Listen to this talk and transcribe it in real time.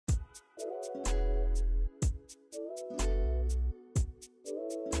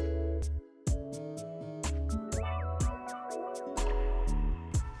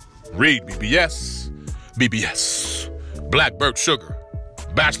REED-BBS, BBS, Blackbird Sugar,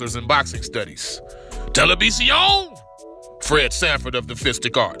 Bachelor's in Boxing Studies, Televisión, Fred Sanford of the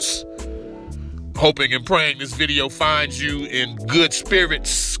Fistic Arts. Hoping and praying this video finds you in good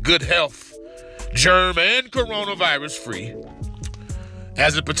spirits, good health, germ and coronavirus free.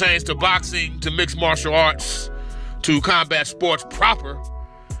 As it pertains to boxing, to mixed martial arts, to combat sports proper,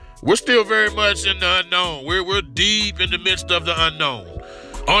 we're still very much in the unknown. We're deep in the midst of the unknown.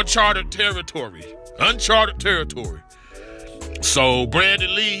 Uncharted territory. So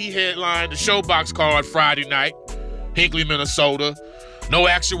Brandon Lee, he headlined the Showbox card Friday night, Hinckley, Minnesota. No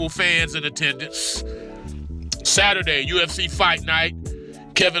actual fans in attendance. Saturday, UFC Fight Night,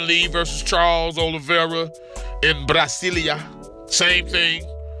 Kevin Lee versus Charles Oliveira in Brasilia. Same thing.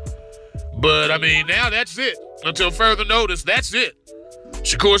 But, I mean, now that's it. Until further notice, that's it.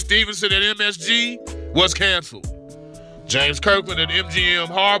 Shakur Stevenson at MSG was canceled. James Kirkland at MGM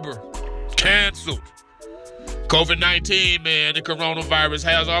Harbor, canceled. COVID-19, man, the coronavirus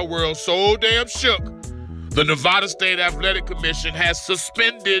has our world so damn shook. The Nevada State Athletic Commission has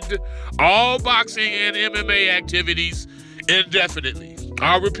suspended all boxing and MMA activities indefinitely.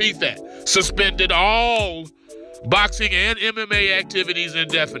 I'll repeat that. Suspended all boxing and MMA activities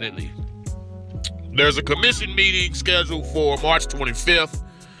indefinitely. There's a commission meeting scheduled for March 25th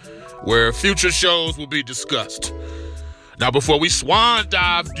where future shows will be discussed. Now, before we swan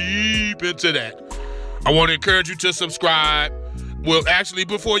dive deep into that, I want to encourage you to subscribe. Well, actually,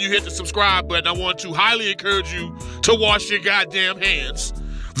 before you hit the subscribe button, I want to highly encourage you to wash your goddamn hands,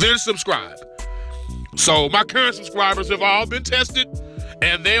 then subscribe. So my current subscribers have all been tested,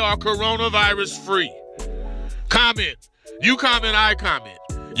 and they are coronavirus free. Comment. You comment, I comment.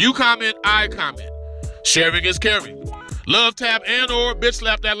 You comment, I comment. Sharing is caring. Love, tap, and or bitch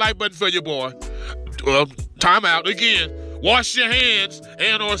slap that like button for your boy. Time out again. Wash your hands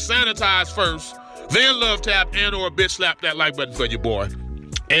and or sanitize first. Then love tap and or bitch slap that like button for your boy.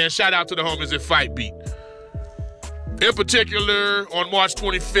 And shout out to the homies at Fight Beat. In particular, on March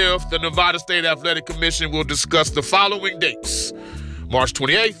 25th, the Nevada State Athletic Commission will discuss the following dates. March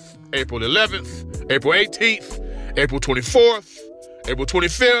 28th, April 11th, April 18th, April 24th, April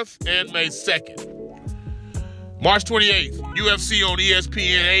 25th, and May 2nd. March 28th, UFC on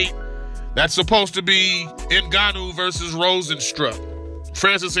ESPN 8. That's supposed to be Ngannou versus Rosenstruck.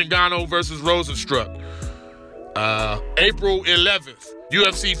 Francis Ngannou versus Rosenstruck. April 11th,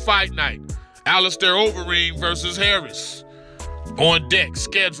 UFC Fight Night. Alistair Overeem versus Harris. On deck,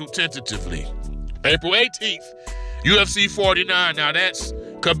 scheduled tentatively. April 18th, UFC 49. Now that's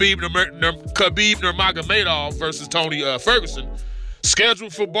Khabib Nurmagomedov versus Tony Ferguson.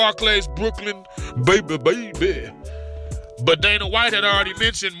 Scheduled for Barclays, Brooklyn, baby. But Dana White had already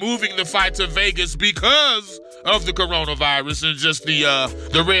mentioned moving the fight to Vegas because of the coronavirus and just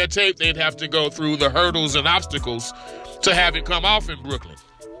the red tape they'd have to go through, the hurdles and obstacles to have it come off in Brooklyn.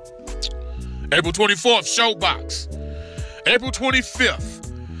 April 24th, Showbox. April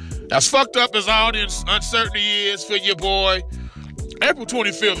 25th. As fucked up as all the uncertainty is for your boy, April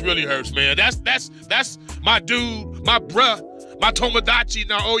 25th really hurts, man. That's my dude, my bruh. My Tomodachi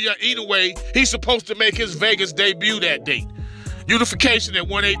Naoya Inoue, he's supposed to make his Vegas debut that date. Unification at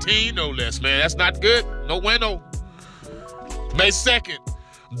 118, no less, man. That's not good. No bueno. May 2nd,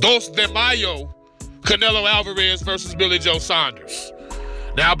 2 de Mayo, Canelo Alvarez versus Billy Joe Saunders.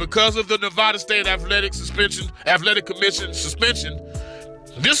 Now, because of the Nevada State Athletic Commission suspension,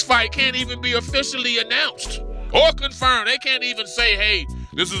 this fight can't even be officially announced or confirmed. They can't even say, hey,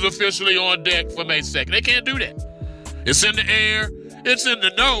 this is officially on deck for May 2nd. They can't do that. It's in the air, it's in the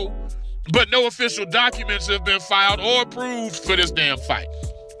know, but no official documents have been filed or approved for this damn fight.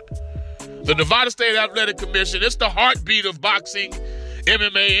 The Nevada State Athletic Commission, it's the heartbeat of boxing,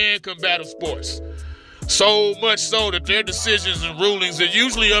 MMA, and combative sports. So much so that their decisions and rulings are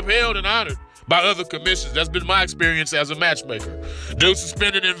usually upheld and honored by other commissions. That's been my experience as a matchmaker. Dude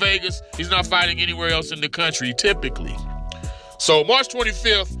suspended in Vegas, he's not fighting anywhere else in the country, typically. So March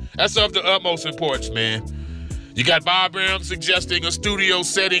 25th, that's of the utmost importance, man. You got Bob Brown suggesting a studio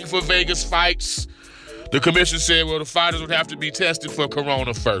setting for Vegas fights. The commission said, well, the fighters would have to be tested for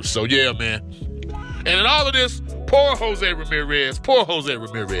corona first. So, yeah, man. And in all of this, poor Jose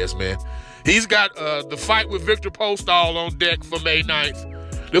Ramirez, man. He's got the fight with Victor Postol on deck for May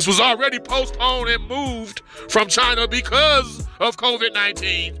 9th. This was already postponed and moved from China because of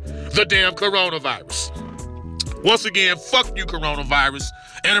COVID-19, the damn coronavirus. Once again, fuck you, coronavirus.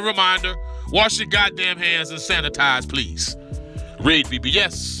 And a reminder, wash your goddamn hands and sanitize, please.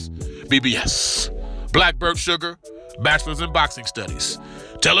 REED-BBS, REED-BBS. Blackbird Sugar, Bachelor's in Boxing Studies.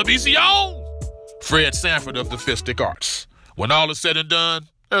 Televisión, Fred Sanford of the Fistic Arts. When all is said and done,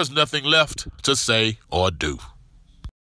 there's nothing left to say or do.